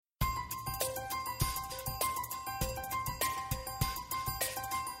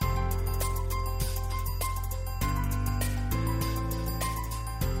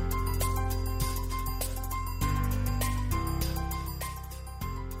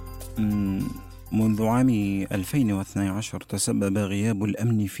مم، منذ عام 2012 تسبب غياب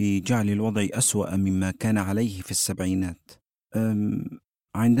الأمن في جعل الوضع أسوأ مما كان عليه في السبعينات. أم،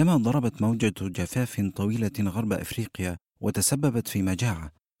 عندما ضربت موجة جفاف طويلة غرب أفريقيا وتسببت في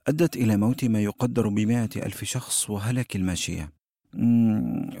مجاعة أدت إلى موت ما يقدر ب100,000 شخص وهلاك الماشية.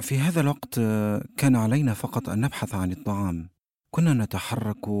 في هذا الوقت كان علينا فقط أن نبحث عن الطعام. كنا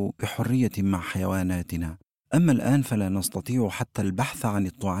نتحرك بحرية مع حيواناتنا. أما الآن فلا نستطيع حتى البحث عن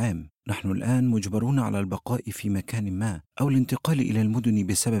الطعام. نحن الآن مجبرون على البقاء في مكان ما أو الانتقال إلى المدن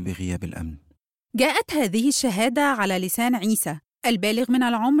بسبب غياب الأمن. جاءت هذه الشهادة على لسان عيسى البالغ من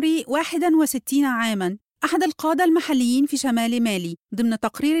العمر 61 عاماً، أحد القادة المحليين في شمال مالي، ضمن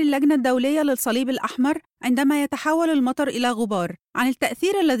تقرير اللجنة الدولية للصليب الأحمر عندما يتحول المطر إلى غبار، عن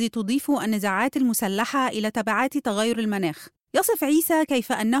التأثير الذي تضيف النزاعات المسلحة إلى تبعات تغير المناخ. يصف عيسى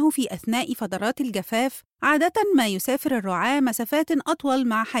كيف أنه في أثناء فترات الجفاف عادة ما يسافر الرعاة مسافات أطول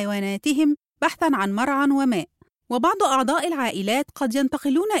مع حيواناتهم بحثاً عن مرعى وماء، وبعض أعضاء العائلات قد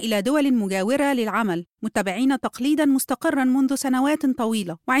ينتقلون إلى دول مجاورة للعمل متبعين تقليداً مستقراً منذ سنوات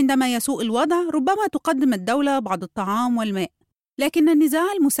طويلة، وعندما يسوء الوضع ربما تقدم الدولة بعض الطعام والماء. لكن النزاع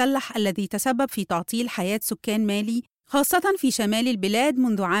المسلح الذي تسبب في تعطيل حياة سكان مالي خاصة في شمال البلاد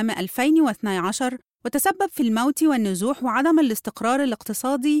منذ عام 2012 وتسبب في الموت والنزوح وعدم الاستقرار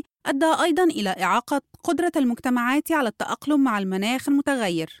الاقتصادي أدى أيضاً إلى إعاقة قدرة المجتمعات على التأقلم مع المناخ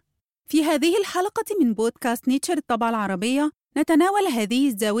المتغير. في هذه الحلقة من بودكاست نيتشر الطبعة العربية نتناول هذه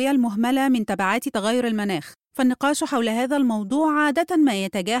الزاوية المهملة من تبعات تغير المناخ، فالنقاش حول هذا الموضوع عادة ما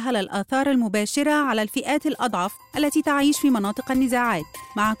يتجاهل الآثار المباشرة على الفئات الأضعف التي تعيش في مناطق النزاعات.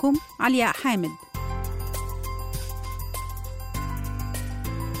 معكم علياء حامد.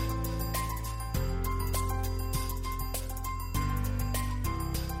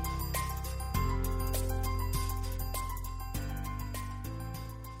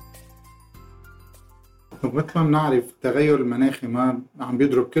 مثل ما بنعرف التغير المناخي ما عم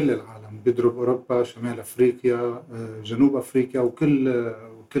بيضرب كل العالم، بيضرب أوروبا، شمال أفريقيا، جنوب أفريقيا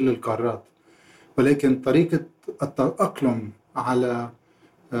وكل القارات. ولكن طريقة التأقلم على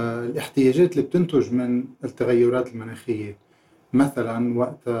الاحتياجات اللي بتنتج من التغيرات المناخية، مثلا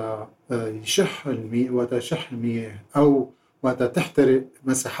وقت يشح المياه أو وقت تحترق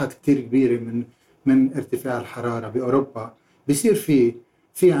مساحات كتير كبيرة من ارتفاع الحرارة بأوروبا، بيصير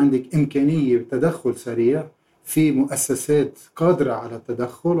في عندك إمكانية تدخل سريع، في مؤسسات قادرة على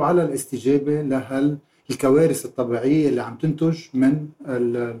التدخل وعلى الاستجابة للكوارث الطبيعية اللي عم تنتج من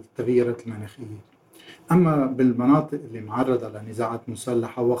التغيرات المناخية. أما بالمناطق اللي معرضة لنزاعات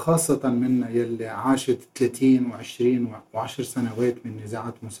مسلحة، وخاصة من يلي عاشت 30 و20 و10 سنوات من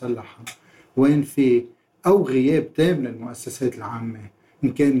نزاعات مسلحة، وين في أو غياب تام للمؤسسات العامة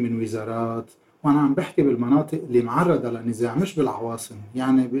إن كان من وزارات، وأنا عم بحكي بالمناطق اللي معرضة لنزاع مش بالعواصم،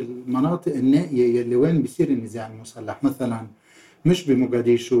 يعني بالمناطق النائية يلي وين بيصير النزاع المسلح، مثلا مش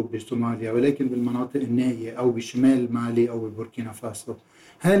بموغاديشو بصوماليا ولكن بالمناطق النائية أو بشمال مالي أو ببوركينا فاسو.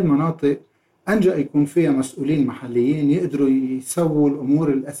 هاي المناطق أنجأ يكون فيها مسؤولين محليين يقدروا يسووا الأمور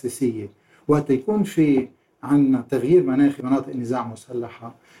الأساسية. وقت يكون في عنا تغيير مناخي مناطق نزاع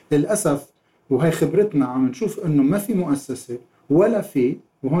مسلحة، للأسف وهي خبرتنا عم نشوف أنه ما في مؤسسة ولا في،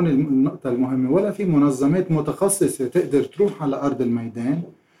 وهون النقطة المهمة، ولا في منظمات متخصصة تقدر تروح على أرض الميدان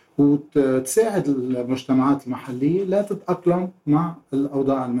وتساعد المجتمعات المحلية لا تتأقلم مع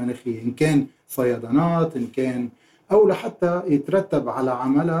الأوضاع المناخية، إن كان فيضانات، إن كان أو لحتى يترتب على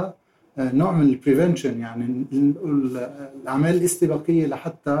عملها نوع من البريفنشن، يعني الأعمال الاستباقية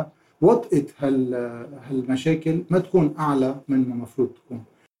لحتى وطئة هالمشاكل ما تكون أعلى من ما مفروض تكون.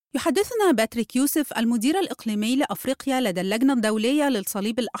 يحدثنا باتريك يوسف المدير الإقليمي لأفريقيا لدى اللجنة الدولية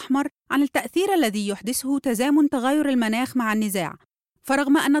للصليب الأحمر عن التأثير الذي يحدثه تزامن تغير المناخ مع النزاع.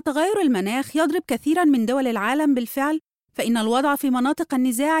 فرغم أن تغير المناخ يضرب كثيراً من دول العالم بالفعل، فإن الوضع في مناطق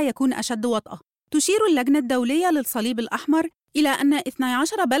النزاع يكون أشد وطأة. تشير اللجنة الدولية للصليب الأحمر إلى أن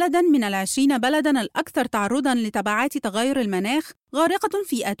 12 بلداً من 20 بلداً الأكثر تعرضاً لتبعات تغير المناخ غارقة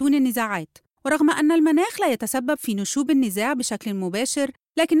في آتون النزاعات. ورغم أن المناخ لا يتسبب في نشوب النزاع بشكل مباشر،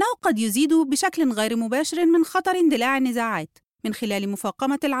 لكنه قد يزيد بشكل غير مباشر من خطر اندلاع النزاعات من خلال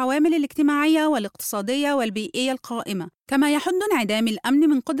مفاقمة العوامل الاجتماعية والاقتصادية والبيئية القائمة، كما يحد انعدام الأمن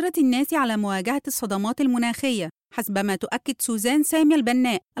من قدرة الناس على مواجهة الصدمات المناخية، حسب ما تؤكد سوزان سامي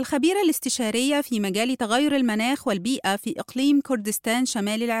البناء الخبيرة الاستشارية في مجال تغير المناخ والبيئة في إقليم كردستان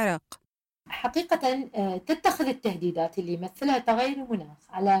شمال العراق. حقيقة تتخذ التهديدات اللي يمثلها تغير المناخ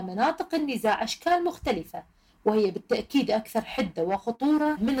على مناطق النزاع أشكال مختلفة، وهي بالتأكيد أكثر حدة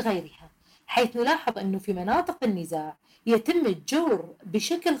وخطورة من غيرها، حيث نلاحظ أنه في مناطق النزاع يتم الجور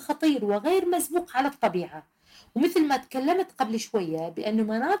بشكل خطير وغير مسبوق على الطبيعة، ومثل ما تكلمت قبل شوية بأن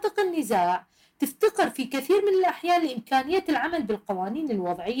مناطق النزاع تفتقر في كثير من الأحيان لإمكانية العمل بالقوانين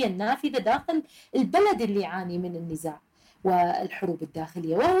الوضعية النافذة داخل البلد اللي يعاني من النزاع والحروب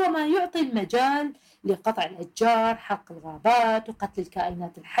الداخلية، وهو ما يعطي المجال لقطع الأشجار، حرق الغابات، وقتل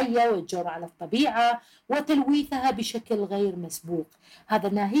الكائنات الحية والجور على الطبيعة وتلويثها بشكل غير مسبوق. هذا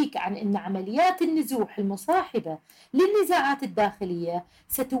ناهيك عن أن عمليات النزوح المصاحبة للنزاعات الداخلية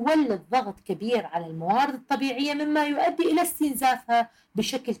ستولد ضغط كبير على الموارد الطبيعية مما يؤدي إلى استنزافها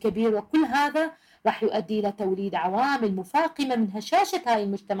بشكل كبير، وكل هذا راح يؤدي إلى توليد عوامل مفاقمة من هشاشة هذه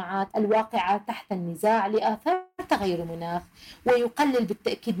المجتمعات الواقعة تحت النزاع لآثار تغير المناخ، ويقلل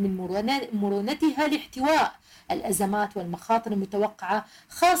بالتأكيد من مرونتها لاحتواء الأزمات والمخاطر المتوقعة،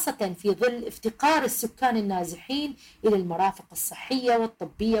 خاصة في ظل افتقار السكان النازحين إلى المرافق الصحية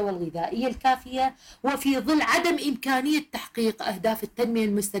والطبية والغذائية الكافية، وفي ظل عدم إمكانية تحقيق أهداف التنمية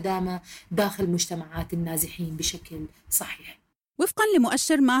المستدامة داخل مجتمعات النازحين بشكل صحيح. وفقاً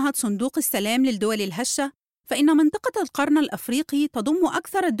لمؤشر معهد صندوق السلام للدول الهشة، فإن منطقة القرن الأفريقي تضم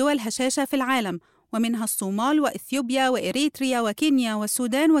أكثر الدول هشاشة في العالم، ومنها الصومال وإثيوبيا وإريتريا وكينيا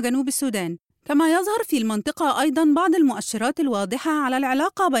والسودان وجنوب السودان. كما يظهر في المنطقة أيضاً بعض المؤشرات الواضحة على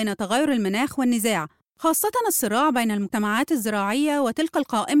العلاقة بين تغير المناخ والنزاع، خاصة الصراع بين المجتمعات الزراعية وتلك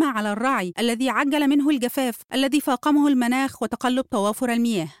القائمة على الرعي الذي عجل منه الجفاف الذي فاقمه المناخ وتقلب توافر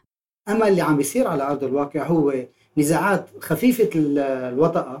المياه. أما اللي عم بيصير على أرض الواقع هو نزاعات خفيفة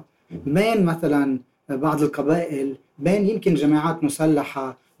الوطأة بين مثلا بعض القبائل، بين يمكن جماعات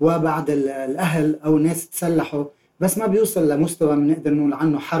مسلحة وبعض الأهل أو ناس تسلحوا، بس ما بيوصل لمستوى من نقدر نقول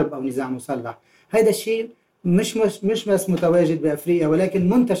عنه حرب أو نزاع مسلح. هذا الشيء مش بس متواجد بأفريقيا، ولكن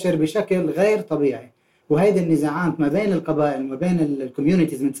منتشر بشكل غير طبيعي. وهيدي النزاعات ما بين القبائل وما بين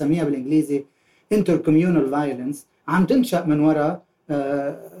الكوميونيتيز بنسميها بالإنجليزي intercommunal violence عم تنشأ من وراء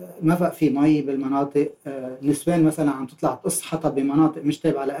ما في مي بالمناطق، نسوان مثلا عم تطلع تقص حطب بمناطق مش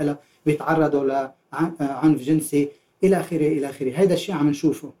تابعة لها، بيتعرضوا لعنف جنسي إلى آخره إلى آخره. هيدا الشيء عم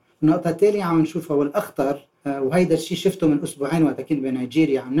نشوفه. النقطة التالية عم نشوفها والأخطر، وهيدا الشيء شفته من أسبوعين وقت كنت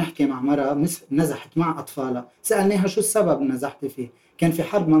بنيجيريا عم نحكي مع مرة نزحت مع أطفالها، سألناها شو السبب نزحتي فيه؟ كان في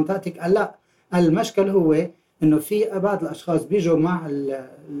حرب منطقتك؟ قال لا، المشكل هو إنه في بعض الأشخاص بيجوا مع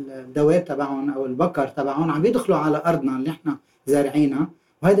الدواب تبعهم أو البقر تبعهم عم بيدخلوا على أرضنا اللي إحنا زارعينها،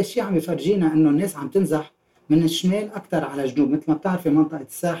 وهذا الشيء عم يفرجينا إنه الناس عم تنزح من الشمال أكثر على الجنوب. مثل ما بتعرفي منطقة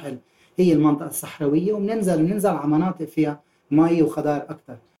الساحل هي المنطقة الصحراوية، وبننزل على مناطق فيها مي وخضار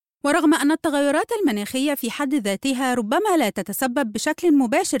أكثر. ورغم أن التغيرات المناخية في حد ذاتها ربما لا تتسبب بشكل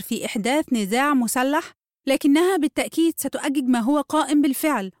مباشر في إحداث نزاع مسلح، لكنها بالتأكيد ستؤجج ما هو قائم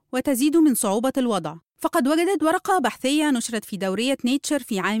بالفعل وتزيد من صعوبة الوضع. فقد وجدت ورقة بحثية نشرت في دورية نيتشر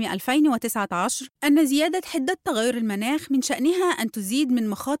في عام 2019 أن زيادة حدة تغير المناخ من شأنها أن تزيد من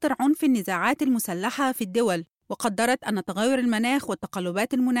مخاطر عنف النزاعات المسلحة في الدول، وقدرت أن تغير المناخ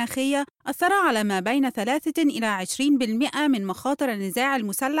والتقلبات المناخية أثر على ما بين 3 إلى 20% من مخاطر النزاع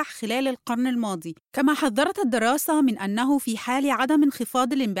المسلح خلال القرن الماضي. كما حذرت الدراسة من أنه في حال عدم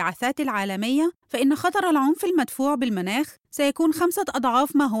انخفاض الانبعاثات العالمية فإن خطر العنف المدفوع بالمناخ سيكون 5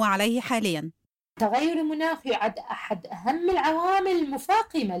 أضعاف ما هو عليه حالياً. تغير المناخ يعد أحد أهم العوامل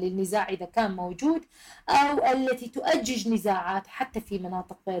المفاقمة للنزاع إذا كان موجود، أو التي تؤجج نزاعات حتى في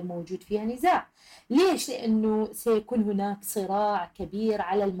مناطق غير موجود فيها نزاع. ليش؟ لأنه سيكون هناك صراع كبير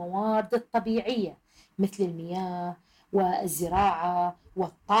على الموارد الطبيعية مثل المياه والزراعة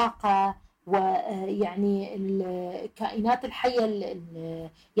والطاقة، ويعني الكائنات الحية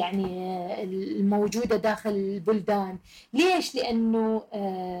يعني الموجودة داخل البلدان. ليش؟ لأنه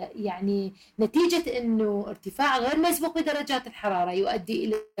يعني نتيجة أنه ارتفاع غير مسبوق بدرجات الحرارة يؤدي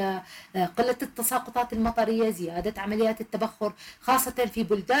إلى قلة التساقطات المطرية، زيادة عمليات التبخر خاصة في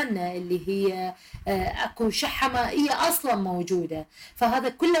بلداننا اللي هي أكو شحة مائية أصلا موجودة، فهذا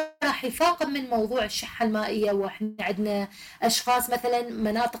كله راح يفاقم من موضوع الشحة المائية. وإحنا عندنا أشخاص مثلا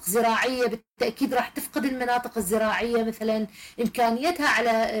مناطق زراعية بالتأكيد راح تفقد المناطق الزراعية مثلا إمكانيتها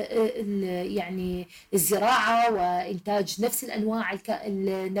على يعني الزراعة وإنتاج نفس الأنواع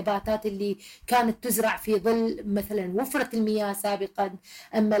النباتات اللي كانت تزرع في ظل مثلا وفرة المياه سابقا.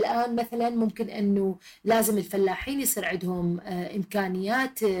 أما الآن مثلا ممكن أنه لازم الفلاحين يصير عندهم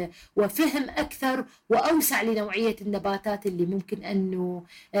إمكانيات وفهم أكثر وأوسع لنوعية النباتات اللي ممكن أنه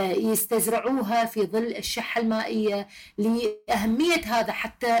يستزرعوها في ظل الشحة المائية، لأهمية هذا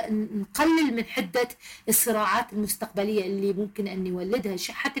حتى نقلل من حدة الصراعات المستقبلية اللي ممكن أن يولدها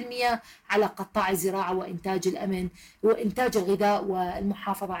شحة المياه على قطاع الزراعة وإنتاج الأمن وإنتاج الغذاء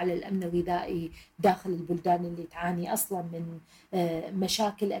والمحافظة على الأمن الغذائي داخل البلدان اللي تعاني أصلا من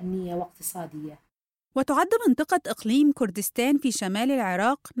مشاكل أمنية واقتصادية. وتعد منطقة إقليم كردستان في شمال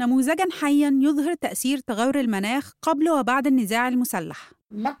العراق نموذجاً حياً يظهر تأثير تغير المناخ قبل وبعد النزاع المسلح.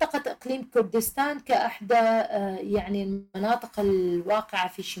 منطقة إقليم كردستان كأحدى يعني المناطق الواقعة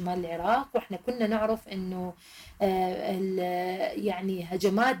في شمال العراق، وإحنا كنا نعرف إنه يعني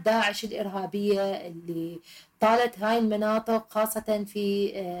هجمات داعش الإرهابية اللي طالت هاي المناطق خاصة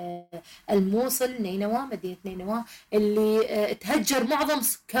في الموصل نينوى، مدينة نينوى اللي تهجر معظم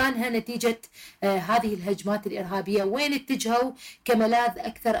سكانها نتيجة هذه الهجمات الإرهابية. وين اتجهوا كملاذ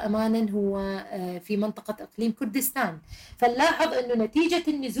أكثر أمانا؟ هو في منطقة إقليم كردستان. فنلاحظ أنه نتيجة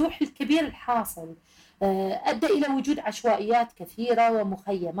النزوح الكبير الحاصل أدى إلى وجود عشوائيات كثيرة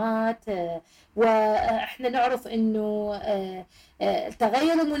ومخيمات، وإحنا نعرف أنه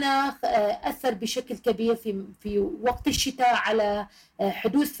تغير المناخ أثر بشكل كبير في وقت الشتاء على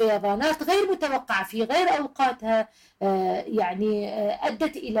حدوث فيضانات غير متوقعة في غير أوقاتها، يعني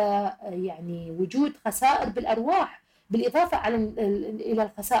أدت إلى يعني وجود خسائر بالأرواح، بالإضافة إلى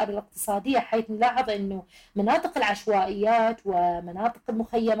الخسائر الاقتصادية، حيث نلاحظ أنه مناطق العشوائيات ومناطق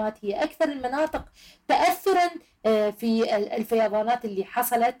المخيمات هي أكثر المناطق تأثراً في الفيضانات اللي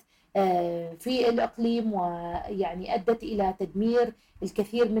حصلت في الإقليم، ويعني أدت إلى تدمير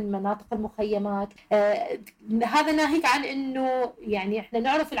الكثير من مناطق المخيمات. هذا ناهيك عن أنه يعني إحنا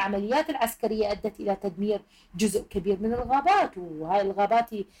نعرف العمليات العسكرية أدت إلى تدمير جزء كبير من الغابات، وهاي الغابات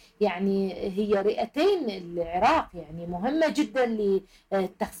يعني هي رئتين العراق، يعني مهمة جدا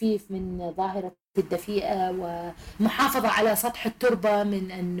للتخفيف من ظاهرة الدفيئة ومحافظة على سطح التربة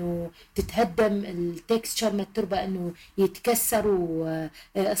من أنه تتهدم التكستشر من التربة، أنه يتكسر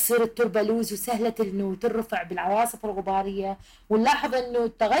وتصير التربة لوز وسهلة أنه ترفع بالعواصف الغبارية. ونلاحظ أنه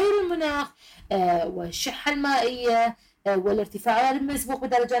تغير المناخ والشحة المائية والارتفاع المسبوق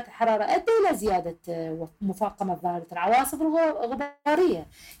بدرجات الحرارة أدى إلى زيادة مفاقمة ظاهرة العواصف الغبارية.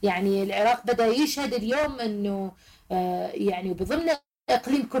 يعني العراق بدأ يشهد اليوم أنه يعني بضمن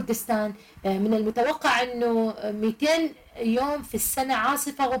إقليم كردستان من المتوقع أنه 200 يوم في السنة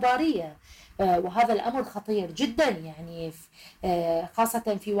عاصفة غبارية، وهذا الأمر خطير جدا يعني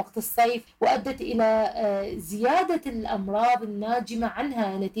خاصة في وقت الصيف، وأدت إلى زيادة الأمراض الناجمة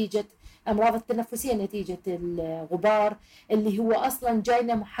عنها نتيجة أمراض التنفسية نتيجة الغبار اللي هو أصلا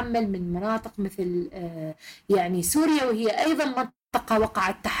جاينا محمل من مناطق مثل يعني سوريا، وهي أيضا منطقة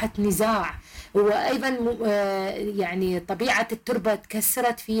وقعت تحت نزاع، وأيضا يعني طبيعة التربة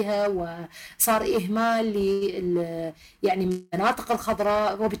تكسرت فيها وصار إهمال يعني المناطق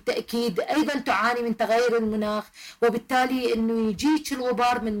الخضراء، وبالتأكيد أيضا تعاني من تغير المناخ، وبالتالي أنه يجيك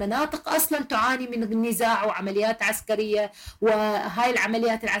الغبار من مناطق أصلا تعاني من النزاع وعمليات عسكرية، وهاي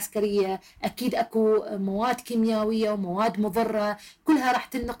العمليات العسكرية أكيد أكو مواد كيميائية ومواد مضرة كلها راح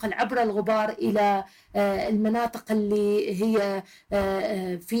تنقل عبر الغبار إلى المناطق اللي هي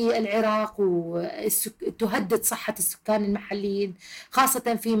في العراق وتهدد صحة السكان المحليين،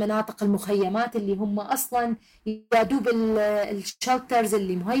 خاصة في مناطق المخيمات اللي هم أصلا يادوب الشلترز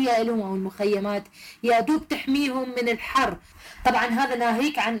اللي مهيئة لهم أو المخيمات يادوب تحميهم من الحر. طبعا هذا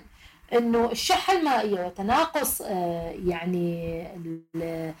ناهيك عن أنه الشحة المائية وتناقص يعني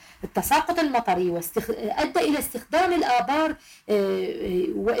التساقط المطري أدى إلى استخدام الآبار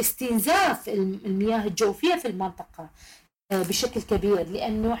واستنزاف المياه الجوفية في المنطقة بشكل كبير،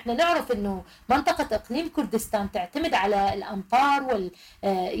 لأنه إحنا نعرف أنه منطقة إقليم كردستان تعتمد على الأمطار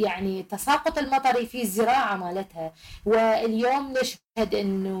يعني تساقط المطري في الزراعة مالتها، واليوم نشهد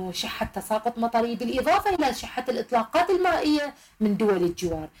أنه شحة تساقط مطري بالإضافة إلى شحة الإطلاقات المائية من دول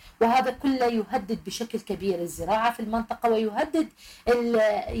الجوار، وهذا كله يهدد بشكل كبير الزراعة في المنطقة ويهدد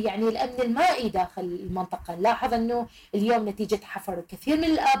يعني الأمن المائي داخل المنطقة. نلاحظ أنه اليوم نتيجة حفر الكثير من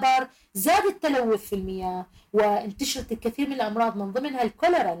الآبار زاد التلوث في المياه وانتشرت الكثير من الأمراض من ضمنها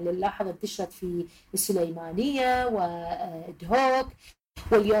الكوليرا اللي نلاحظ انتشرت في السليمانية ودهوك،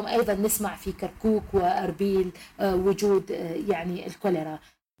 واليوم أيضا نسمع في كركوك وأربيل وجود يعني الكوليرا.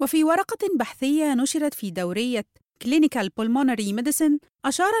 وفي ورقة بحثية نشرت في دورية Clinical Pulmonary Medicine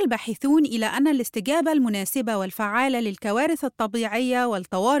أشار الباحثون إلى أن الاستجابة المناسبة والفعالة للكوارث الطبيعية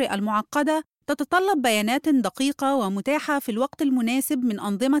والطوارئ المعقدة تتطلب بيانات دقيقة ومتاحة في الوقت المناسب من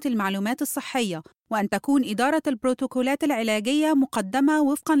أنظمة المعلومات الصحية، وأن تكون إدارة البروتوكولات العلاجية مقدمة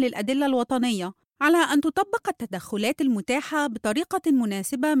وفقاً للأدلة الوطنية، على أن تطبق التدخلات المتاحة بطريقة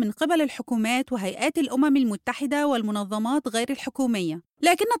مناسبة من قبل الحكومات وهيئات الأمم المتحدة والمنظمات غير الحكومية.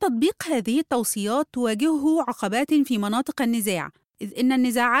 لكن تطبيق هذه التوصيات تواجهه عقبات في مناطق النزاع، إذ إن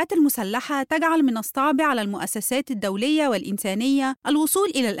النزاعات المسلحة تجعل من الصعب على المؤسسات الدولية والإنسانية الوصول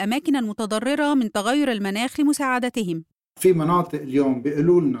إلى الأماكن المتضررة من تغير المناخ لمساعدتهم. في مناطق اليوم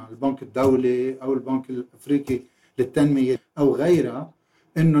بيقولوا لنا البنك الدولي أو البنك الأفريقي للتنمية أو غيرها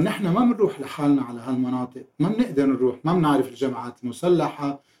إنه نحن ما بنروح لحالنا على هالمناطق، ما بنقدر نروح، ما بنعرف الجماعات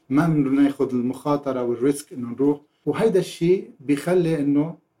المسلحة، ما بناخد المخاطرة والريسك إنه نروح. وهيدا الشيء بيخلي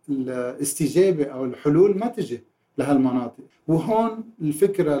إنه الاستجابة أو الحلول ما تجي لهالمناطق. وهون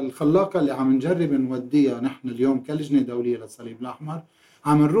الفكرة الخلاقة اللي عم نجرب نوديها نحن اليوم كلجنة دولية للصليب الأحمر،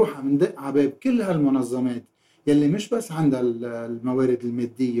 عم نروح عم ندق عباب كل هالمنظمات يلي مش بس عندها الموارد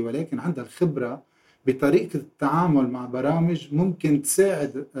المادية ولكن عندها الخبرة بطريقة التعامل مع برامج ممكن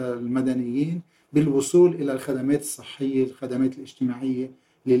تساعد المدنيين بالوصول إلى الخدمات الصحية، الخدمات الاجتماعية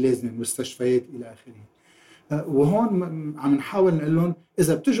اللي لازم، المستشفيات إلى آخره. وهون عم نحاول نقول لهم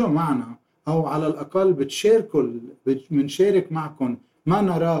إذا بتجوا معنا أو على الأقل بنشارك معكم ما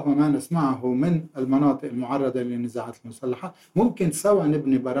نراه وما نسمعه من المناطق المعرضة للنزاعات المسلحة، ممكن سوا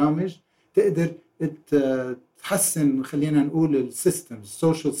نبني برامج تقدر تحسن، خلينا نقول السيستمز،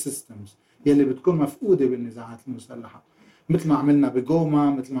 السوشيال سيستمز يلي بتكون مفقودة بالنزاعات المسلحة، مثل ما عملنا بغوما،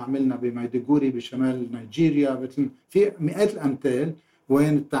 مثل ما عملنا بمايدوغوري بشمال نيجيريا، مثل في مئات الأمثال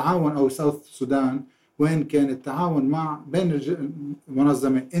وين التعاون، أو ساوث السودان وين كان التعاون مع بين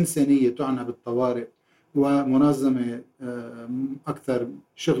منظمة إنسانية تعنى بالطوارئ ومنظمة أكثر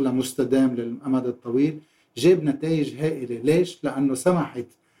شغلة مستدام للأمد الطويل، جاب نتائج هائلة. ليش؟ لأنه سمحت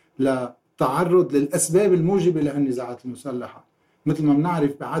للتعرض للأسباب الموجبة للنزاعات المسلحة. مثل ما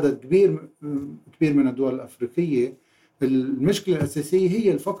بنعرف بعدد كبير من الدول الأفريقية المشكلة الأساسية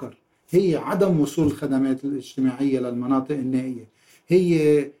هي الفقر، هي عدم وصول الخدمات الاجتماعية للمناطق النائية،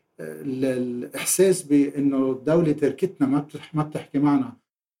 هي الإحساس بأنه الدولة تركتنا ما بتحكي معنا.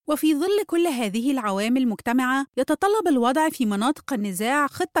 وفي ظل كل هذه العوامل المجتمعة، يتطلب الوضع في مناطق النزاع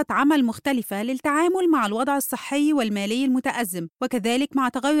خطة عمل مختلفة للتعامل مع الوضع الصحي والمالي المتأزم، وكذلك مع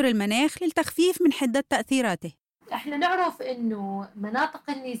تغير المناخ للتخفيف من حدة تأثيراته. احنا نعرف انه مناطق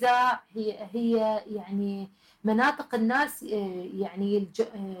النزاع هي يعني مناطق الناس يعني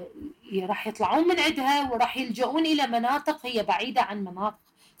راح يطلعون من عندها وراح يلجؤون الى مناطق هي بعيدة عن مناطق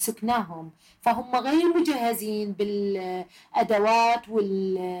سكناهم، فهم غير مجهزين بالادوات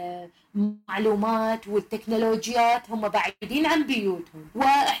والمعلومات والتكنولوجيات، هم بعيدين عن بيوتهم.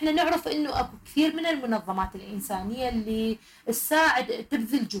 واحنا نعرف انه اكو كثير من المنظمات الانسانيه اللي تساعد،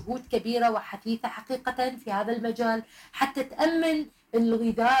 تبذل جهود كبيره وحثيثه حقيقه في هذا المجال حتى تامن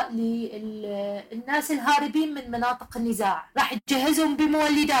الغذاء للناس الهاربين من مناطق النزاع. راح تجهزهم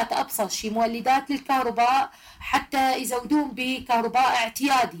بمولدات، أبسط شيء مولدات للكهرباء حتى يزودون بكهرباء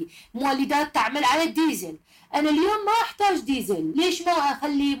اعتيادي، مولدات تعمل على الديزل. أنا اليوم ما أحتاج ديزل، ليش ما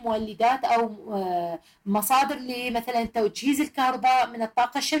أخلي مولدات أو مصادر لمثلا توجيز الكهرباء من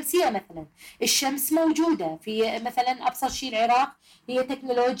الطاقة الشمسية؟ مثلا الشمس موجودة في مثلا أبسط شيء العراق، هي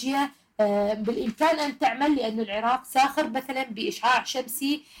تكنولوجيا بالإمكان أن تعمل، لأن العراق ساخر مثلا بإشعاع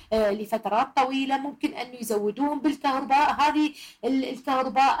شمسي لفترات طويلة، ممكن أن يزودون بالكهرباء. هذه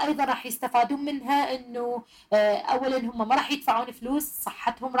الكهرباء أيضا راح يستفادون منها، أنه أولا هم ما راح يدفعون فلوس،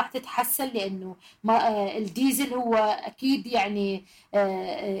 صحتهم راح تتحسن، لأنه الديزل هو أكيد يعني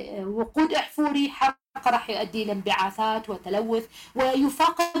وقود أحفوري حرق راح يؤدي إلى انبعاثات وتلوث،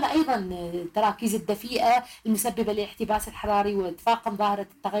 ويفاقم أيضا التراكيز الدفيئة المسببة للاحتباس الحراري وتفاقم ظاهرة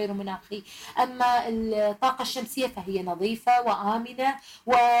التغير المناخي. أما الطاقة الشمسية فهي نظيفة وآمنة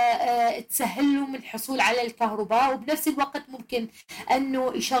وتسهل لهم الحصول على الكهرباء، وبنفس الوقت ممكن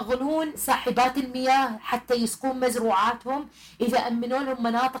أنه يشغلون ساحبات المياه حتى يسقون مزروعاتهم، إذا أمنوا لهم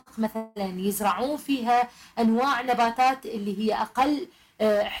مناطق مثلا يزرعون فيها أنواع نباتات اللي هي أقل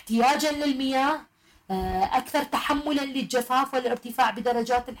احتياجا للمياه، أكثر تحملا للجفاف والارتفاع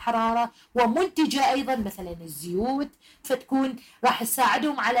بدرجات الحرارة، ومنتجة أيضا مثلا الزيوت، فتكون راح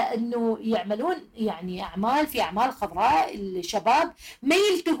تساعدهم على أنه يعملون يعني أعمال خضراء. الشباب ما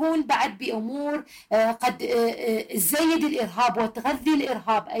يلتهون بعد بأمور قد تزيد الإرهاب وتغذي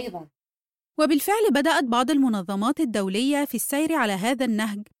الإرهاب أيضا. وبالفعل بدأت بعض المنظمات الدولية في السير على هذا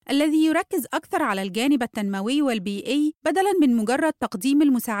النهج الذي يركز أكثر على الجانب التنموي والبيئي بدلاً من مجرد تقديم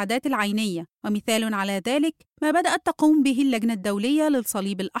المساعدات العينية، ومثال على ذلك ما بدأت تقوم به اللجنة الدولية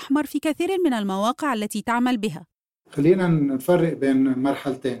للصليب الأحمر في كثير من المواقع التي تعمل بها. خلينا نفرق بين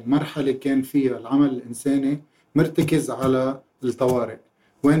مرحلتين. مرحلة كان فيها العمل الإنساني مرتكز على الطوارئ،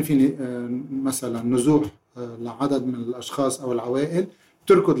 وين في مثلا نزوح لعدد من الأشخاص أو العوائل،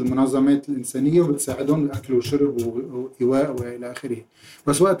 تركض المنظمات الإنسانية وبتساعدهم الأكل وشرب وإيواء وإلى آخره.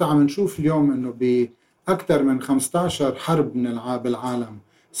 بس وقت عم نشوف اليوم إنه بأكثر من 15 حرب بالعالم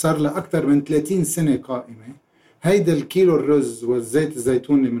صار له أكثر من 30 سنة قائمة، هيدا الكيلو الرز والزيت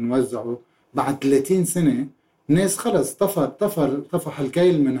الزيتون اللي منوزعه بعد 30 سنة الناس خلص طفح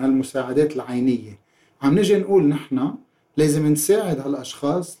الكيل من هالمساعدات العينية. عم نجي نقول نحن لازم نساعد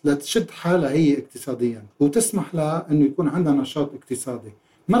هالأشخاص لتشد حالها هي اقتصاديا وتسمح لها أنه يكون عندها نشاط اقتصادي.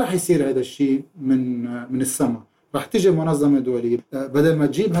 ما رح يصير هذا الشيء من السماء. رح تيجي منظمة دولية بدل ما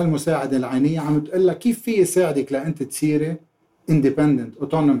تجيب هالمساعدة العينية عم تقول لك كيف في يساعدك لأنت تصيري independent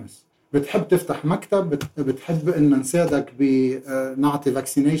autonomous. بتحب تفتح مكتب، بتحب إن نساعدك بنعطي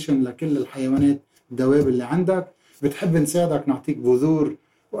فاكسينيشن لكل الحيوانات الدواب اللي عندك، بتحب نساعدك نعطيك بذور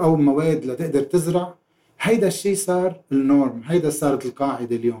أو مواد لتقدر تزرع. هيدا الشيء صار النورم، هيدا صارت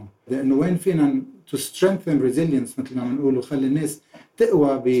القاعدة اليوم. لأنه وين فينا to strengthen resilience مثل ما بنقول وخلي الناس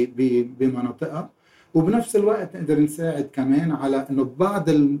تقوى بمناطقها، وبنفس الوقت نقدر نساعد كمان على إنه بعض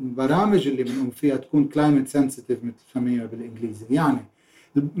البرامج اللي بنقوم فيها تكون climate sensitive مثل سميها بالإنجليزي. يعني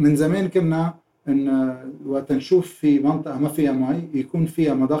من زمان كنا إن وقت نشوف في منطقة ما فيها مي يكون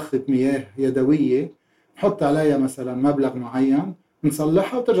فيها مضخة مياه يدوية، نحط عليها مثلا مبلغ معين،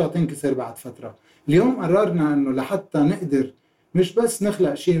 نصلحها وترجع تنكسر بعد فترة. اليوم قررنا إنه لحتى نقدر مش بس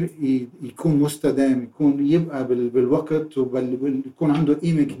نخلق شيء يكون مستدام، يكون يبقى بالوقت ويكون عنده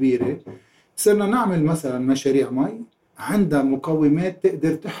قيمة كبيرة، صرنا نعمل مثلا مشاريع مي عندها مقومات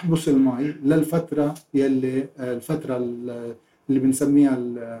تقدر تحبس المي للفترة الفترة اللي بنسميها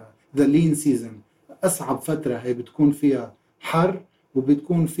the lean season. أصعب فترة هي بتكون فيها حر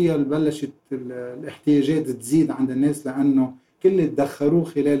وبتكون فيها بلشت الاحتياجات تزيد عند الناس، لأنه كل اللي تدخروه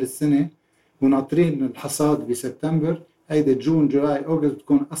خلال السنة وناطرين الحصاد بسبتمبر، هيدا جون جولاي أوغست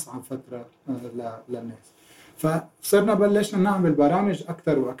بتكون أصعب فترة للناس. فصرنا بلشنا نعمل برامج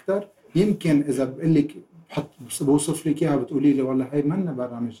أكتر وأكتر. يمكن إذا بقلك بوصف لك إياها بتقولي لي والله هاي منا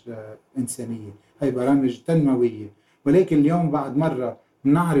برامج إنسانية، هاي برامج تنموية، ولكن اليوم بعد مرة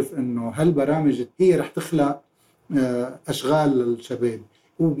بنعرف إنه هالبرامج هي رح تخلق أشغال للشباب.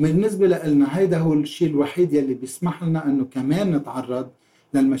 وبالنسبة لنا هيدا هو الشيء الوحيد يلي بيسمح لنا إنه كمان نتعرض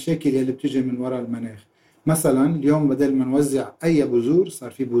للمشاكل يلي بتجي من وراء المناخ. مثلا اليوم بدل ما نوزع أي بذور،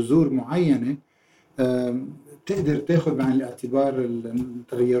 صار في بذور معينة تقدر تاخذ بعين الاعتبار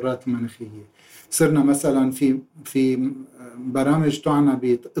التغيرات المناخية. صرنا مثلا في برامج تعنى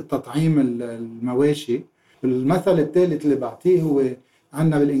بتطعيم المواشي. المثل الثالث اللي بعطيه هو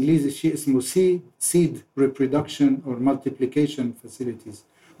عندنا بالإنجليزي شيء اسمه seed reproduction or multiplication facilities.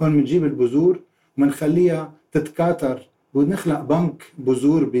 هون بنجيب البذور ومنخليها تتكاثر ونخلق بنك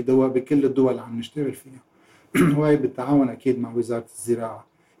بذور بكل الدول اللي عم نشتغل فيها. وهي بالتعاون أكيد مع وزارة الزراعة.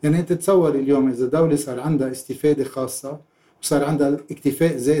 يعني أنت تتصور اليوم إذا دولة صار عندها استفادة خاصة وصار عندها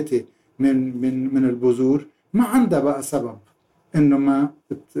اكتفاء ذاتي من البذور، ما عندها بقى سبب إنه ما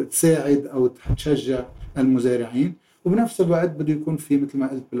تساعد أو تشجع المزارعين. وبنفس الوقت بده يكون في مثل ما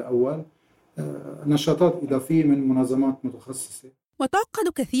قلت بالأول نشاطات إضافية من منظمات متخصصة. وتعقد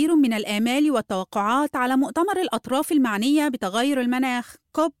كثير من الآمال والتوقعات على مؤتمر الأطراف المعنية بتغير المناخ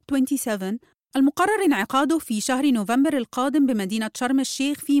COP27 المقرر انعقاده في شهر نوفمبر القادم بمدينة شرم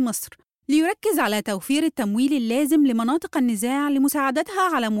الشيخ في مصر، ليركز على توفير التمويل اللازم لمناطق النزاع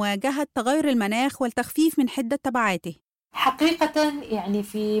لمساعدتها على مواجهة تغير المناخ والتخفيف من حدة تبعاته. حقيقة يعني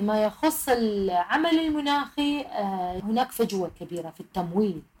فيما يخص العمل المناخي هناك فجوة كبيرة في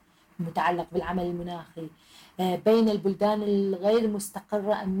التمويل المتعلق بالعمل المناخي بين البلدان الغير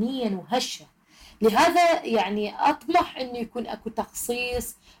مستقرة أمنيا وهشة. لهذا يعني أطمح أنه يكون أكو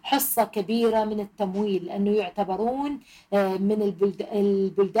تخصيص حصة كبيرة من التمويل، لأنه يعتبرون من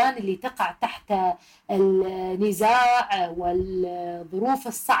البلدان اللي تقع تحت النزاع والظروف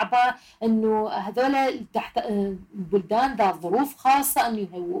الصعبة، أنه هذول تحت بلدان ذات ظروف خاصة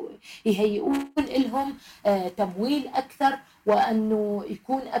أنه يهيئون لهم تمويل أكثر، وأنه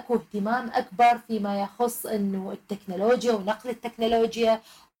يكون أكو اهتمام أكبر فيما يخص أنه التكنولوجيا ونقل التكنولوجيا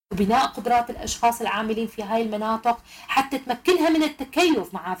وبناء قدرات الأشخاص العاملين في هاي المناطق حتى تمكنها من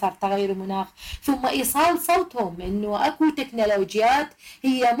التكيف مع آثار تغير المناخ، ثم إيصال صوتهم إنه أكو تكنولوجيات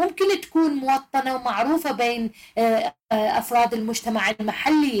هي ممكن تكون موطنة ومعروفة بين أفراد المجتمع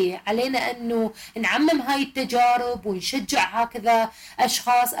المحلي. علينا أنه نعمم هاي التجارب ونشجع هكذا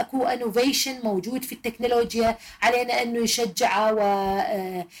أشخاص. أكو انوفيشن موجود في التكنولوجيا، علينا أنه نشجعها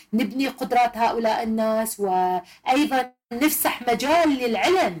ونبني قدرات هؤلاء الناس، وأيضا نفسح مجال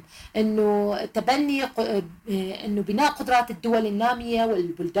للعلم أنه تبني أنه بناء قدرات الدول النامية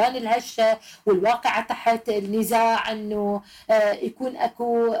والبلدان الهشة والواقعة تحت النزاع، أنه يكون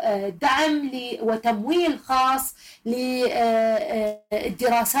أكو دعم وتمويل خاص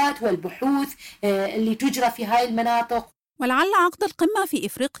للدراسات والبحوث اللي تجرى في هاي المناطق. ولعل عقد القمة في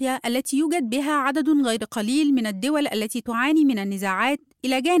إفريقيا التي يوجد بها عدد غير قليل من الدول التي تعاني من النزاعات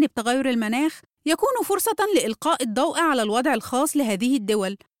إلى جانب تغير المناخ يكون فرصة لإلقاء الضوء على الوضع الخاص لهذه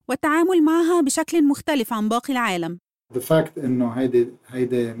الدول والتعامل معها بشكل مختلف عن باقي العالم. The fact إنه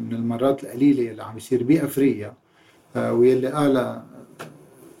هيدا من المرات القليلة اللي عم يصير بأفريقيا، واللي قال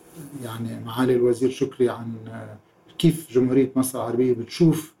يعني معالي الوزير شكري عن كيف جمهورية مصر العربية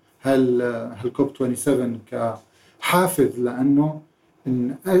بتشوف هالكوب 27 كحافز لأنه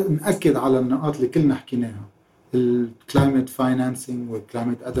نأكد على النقاط اللي كلنا حكيناها، الكلايمت فاينانسينج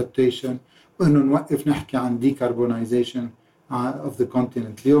والكلايمت ادابتيشن، وإنه نوقف نحكي عن ديكربونايزيشن of the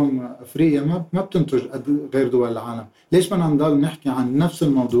continent. اليوم أفريقيا ما بتنتج غير دول العالم، ليش ما نضل نحكي عن نفس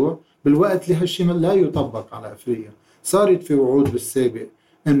الموضوع بالوقت اللي هالشيء لا يطبق على أفريقيا؟ صارت في وعود بالسابق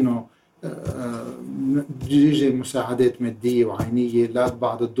إنه يجي مساعدات مادية وعينية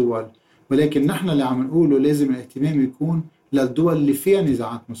لبعض الدول، ولكن نحن اللي عم نقوله لازم الاهتمام يكون للدول اللي فيها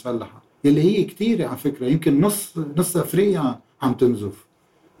نزاعات مسلحة، يلي هي كتير على فكرة، يمكن نص أفريقيا عم تنزف،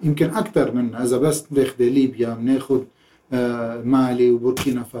 يمكن أكتر من إذا بس ناخد ليبيا، بناخد مالي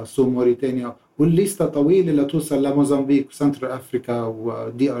وبوركينا فاسو وموريتانيا، والليستة طويلة لتوصل لموزمبيق وسنترال أفريكا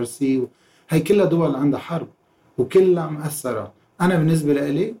ودي آر سي. هاي كلها دول عندها حرب وكلها مأثرة. أنا بالنسبة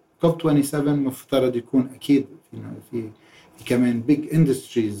لي كوب 27 مفترض يكون أكيد في كمان big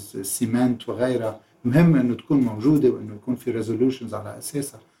industries السيمنت وغيرها، مهم أنه تكون موجودة وأنه يكون في resolutions على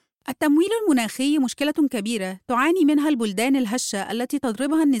أساسها. التمويل المناخي مشكلة كبيرة تعاني منها البلدان الهشة التي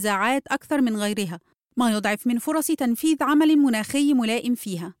تضربها النزاعات أكثر من غيرها، ما يضعف من فرص تنفيذ عمل مناخي ملائم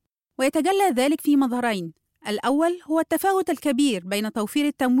فيها. ويتجلى ذلك في مظهرين: الأول هو التفاوت الكبير بين توفير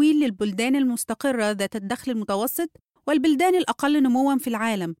التمويل للبلدان المستقرة ذات الدخل المتوسط والبلدان الأقل نمواً في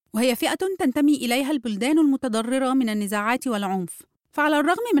العالم، وهي فئة تنتمي إليها البلدان المتضررة من النزاعات والعنف. فعلى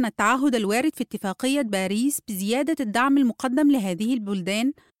الرغم من التعهد الوارد في اتفاقية باريس بزيادة الدعم المقدم لهذه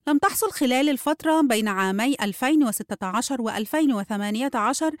البلدان، لم تحصل خلال الفترة بين عامي 2016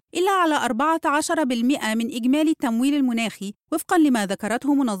 و2018 إلا على 14% من إجمالي التمويل المناخي، وفقاً لما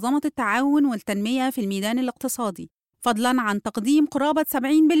ذكرته منظمة التعاون والتنمية في الميدان الاقتصادي، فضلاً عن تقديم قرابة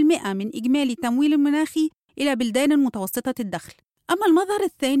 70% من إجمالي التمويل المناخي إلى بلدان متوسطة الدخل. أما المظهر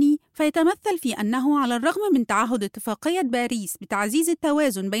الثاني فيتمثل في أنه على الرغم من تعهد اتفاقية باريس بتعزيز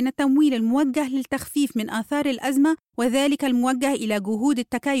التوازن بين التمويل الموجه للتخفيف من آثار الأزمة وذلك الموجه إلى جهود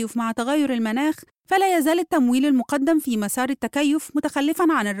التكيف مع تغير المناخ، فلا يزال التمويل المقدم في مسار التكيف متخلفاً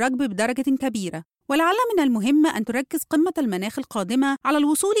عن الركب بدرجة كبيرة. ولعل من المهم أن تركز قمة المناخ القادمة على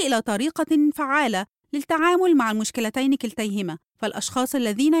الوصول إلى طريقة فعالة للتعامل مع المشكلتين كلتيهما، فالأشخاص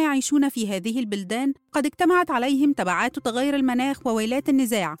الذين يعيشون في هذه البلدان قد اجتمعت عليهم تبعات تغير المناخ وويلات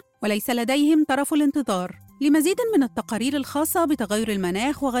النزاع، وليس لديهم طرف الانتظار. لمزيد من التقارير الخاصة بتغير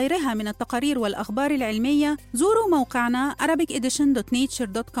المناخ وغيرها من التقارير والأخبار العلمية، زوروا موقعنا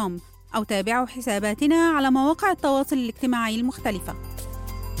arabicedition.nature.com أو تابعوا حساباتنا على مواقع التواصل الاجتماعي المختلفة.